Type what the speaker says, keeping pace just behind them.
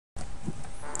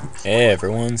Hey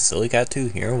everyone,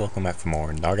 SillyCat2 here, welcome back for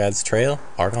more Nargad's Trail,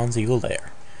 Argon's Evil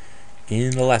Lair.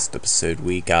 In the last episode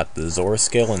we got the Zora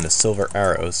scale and the silver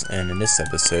arrows, and in this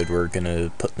episode we're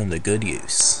gonna put them to good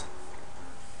use.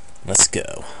 Let's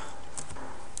go.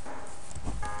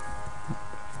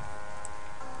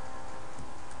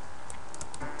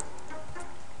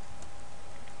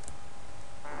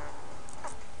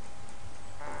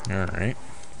 Alright.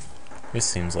 This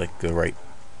seems like the right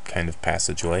kind of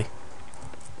passageway.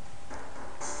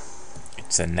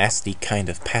 It's a nasty kind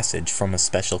of passage from a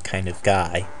special kind of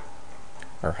guy.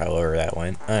 Or however that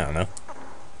went. I don't know.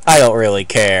 I don't really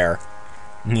care.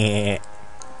 Yeah.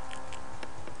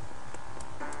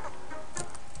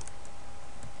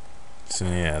 So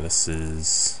yeah, this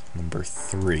is number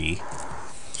 3.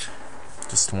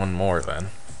 Just one more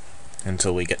then.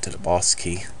 Until we get to the boss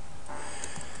key.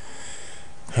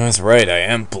 That's right, I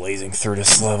am blazing through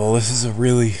this level. This is a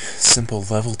really simple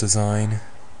level design.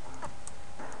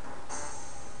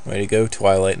 Way to go,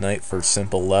 Twilight Knight, for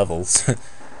simple levels.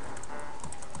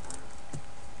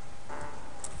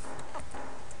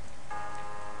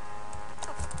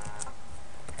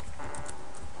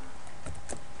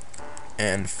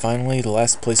 And finally, the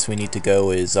last place we need to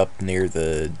go is up near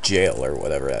the jail, or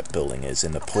whatever that building is,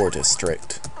 in the Poor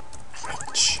District.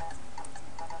 Ouch.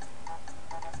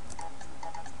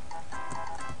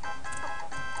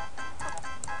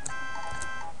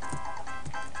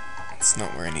 That's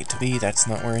not where I need to be, that's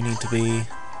not where I need to be.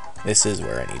 This is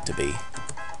where I need to be.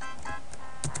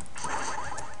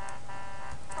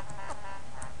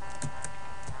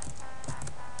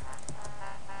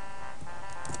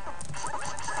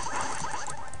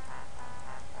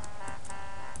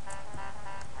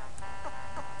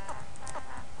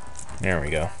 There we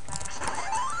go.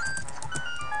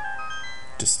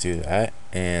 Just do that,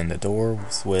 and the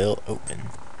doors will open.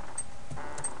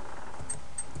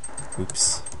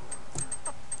 Oops.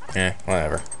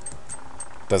 Whatever.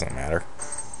 Doesn't matter.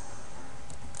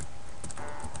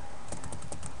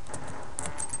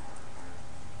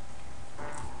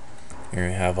 Here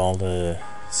we have all the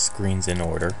screens in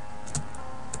order.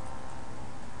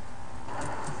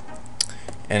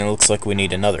 And it looks like we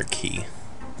need another key.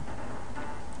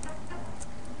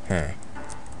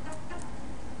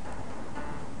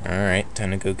 Alright,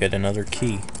 time to go get another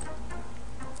key.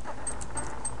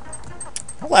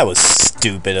 Well, that was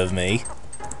stupid of me.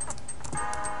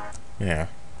 Yeah.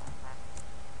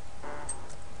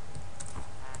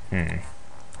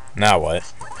 Now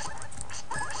what?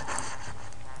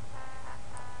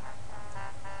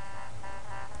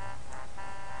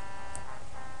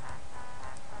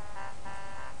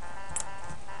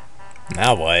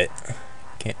 Now what?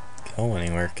 Can't go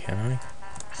anywhere, can I?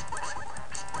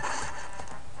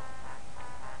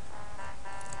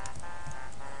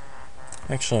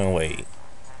 Actually, wait.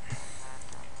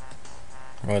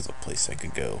 There was a place I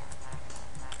could go,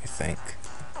 I think.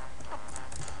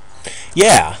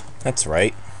 Yeah, that's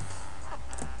right.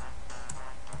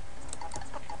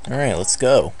 Alright, let's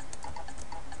go.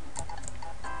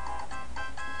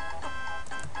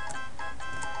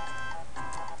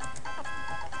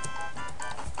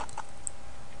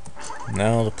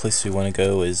 Now the place we want to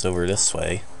go is over this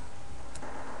way.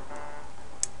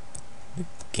 The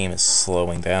game is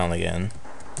slowing down again.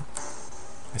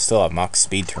 I still have Mach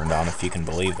speed turned on, if you can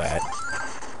believe that.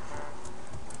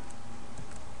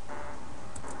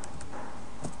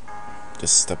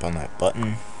 Just step on that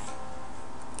button.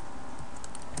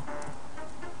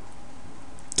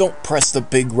 Don't press the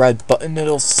big red button,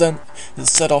 it'll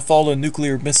set off all the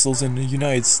nuclear missiles in the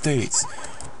United States.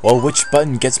 Well, which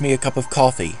button gets me a cup of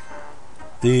coffee?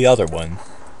 The other one.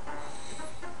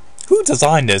 Who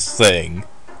designed this thing?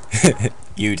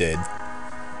 You did.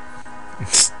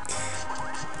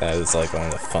 That is like one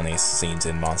of the funniest scenes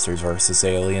in Monsters vs.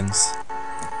 Aliens.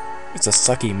 It's a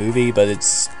sucky movie, but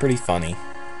it's pretty funny.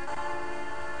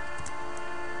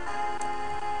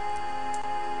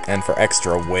 And for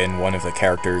extra win, one of the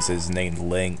characters is named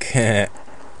Link. The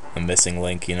missing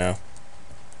Link, you know?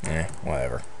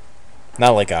 Whatever.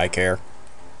 Not like I care.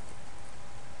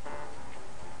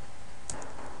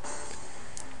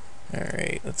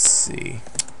 Alright, let's see.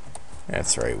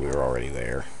 That's right, we were already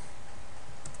there.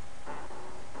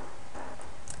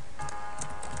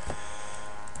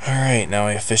 Alright, now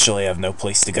I officially have no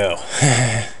place to go.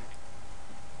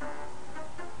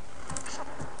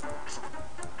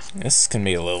 This can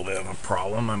be a little bit of a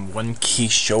problem. I'm one key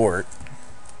short.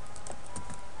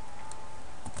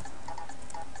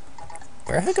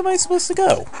 Where the heck am I supposed to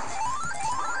go?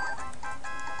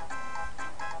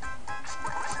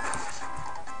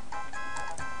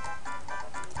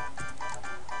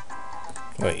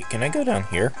 Wait, can I go down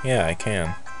here? Yeah, I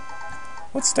can.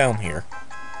 What's down here?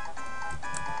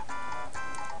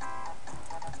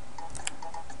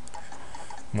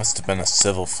 Must have been a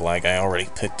civil flag I already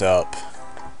picked up.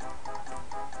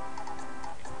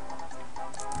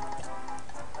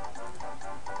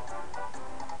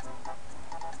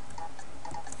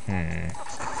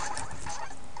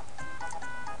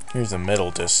 Here's the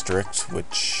middle district,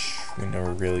 which we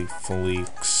never really fully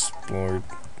explored.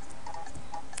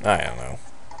 I don't know.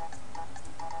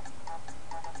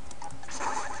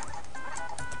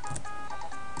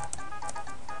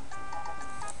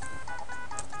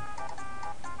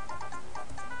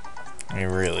 I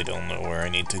really don't know where I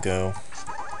need to go.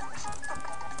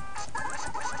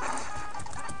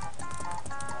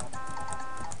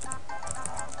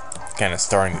 Kind of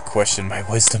starting to question my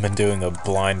wisdom in doing a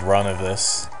blind run of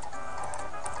this.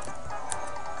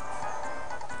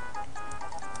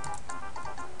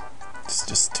 It's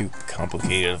just too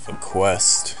complicated of a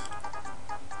quest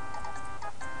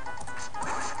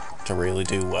to really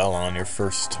do well on your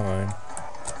first time.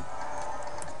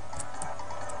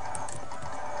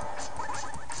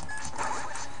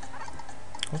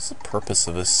 What's the purpose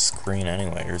of this screen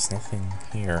anyway? There's nothing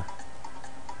here.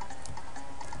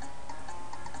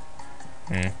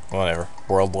 Whatever.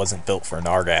 World wasn't built for an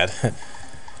Argad.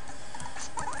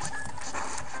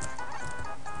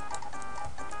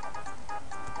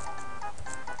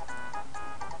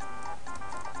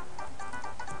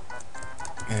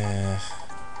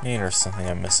 Maybe there's something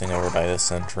I'm missing over by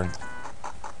this entrance.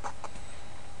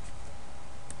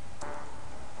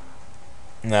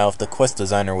 Now, if the quest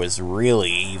designer was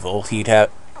really evil, he'd have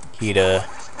the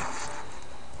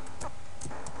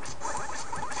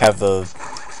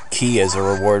key as a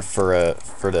reward for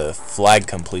the flag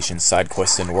completion side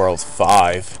quest in World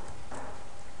 5.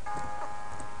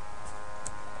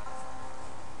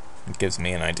 It gives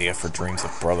me an idea for Dreams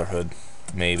of Brotherhood,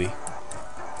 maybe.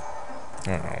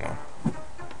 I don't know.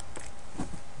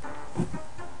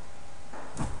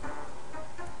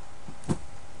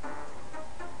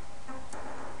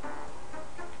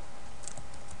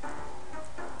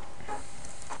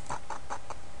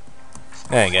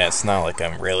 I guess it's not like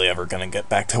I'm really ever gonna get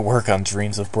back to work on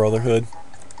Dreams of Brotherhood.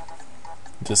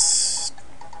 Just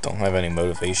don't have any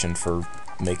motivation for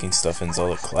making stuff in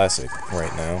Zelda Classic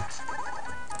right now.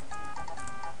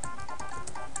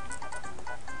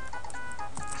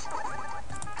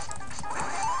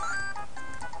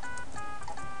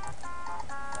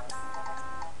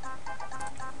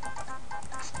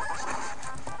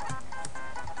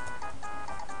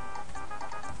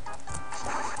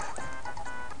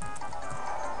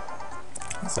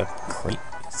 There's a crate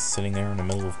sitting there in the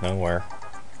middle of nowhere.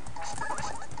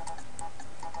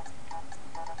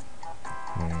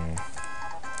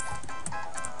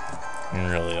 I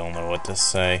really don't know what to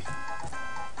say.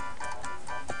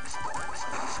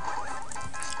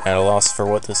 At a loss for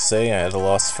what to say, at a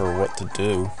loss for what to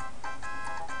do.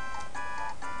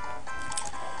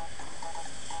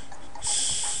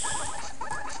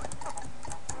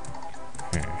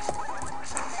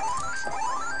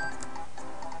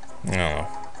 I don't know.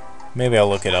 Maybe I'll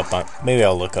look it up on. Maybe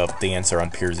I'll look up the answer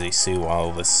on PeerZC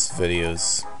while this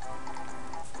video's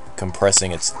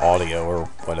compressing its audio or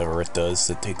whatever it does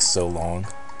that takes so long.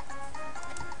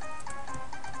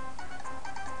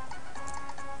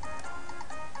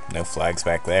 No flags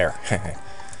back there.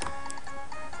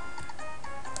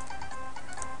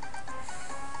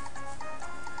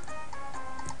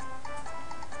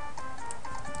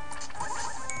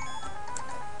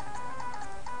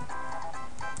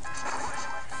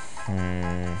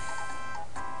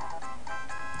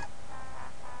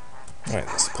 Why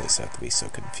does this place have to be so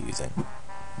confusing?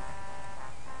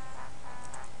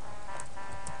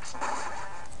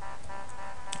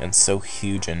 And so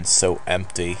huge and so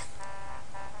empty.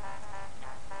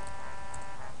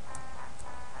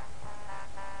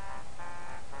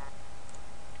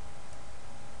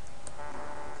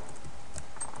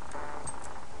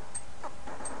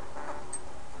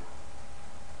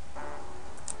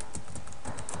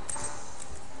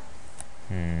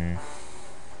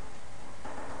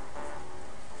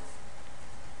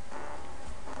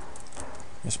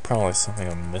 There's probably something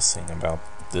I'm missing about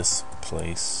this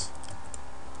place.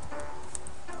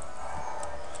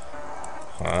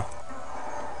 Huh?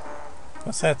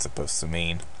 What's that supposed to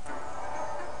mean?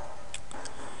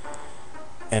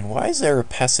 And why is there a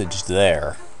passage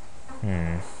there?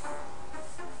 I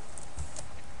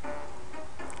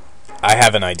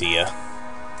have an idea,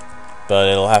 but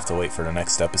it'll have to wait for the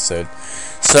next episode.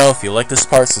 So, if you like this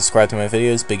part, subscribe to my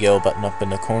videos, big yellow button up in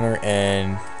the corner,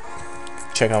 and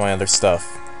check out my other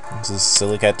stuff. This is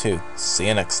Silly Cat 2. See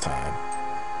you next time.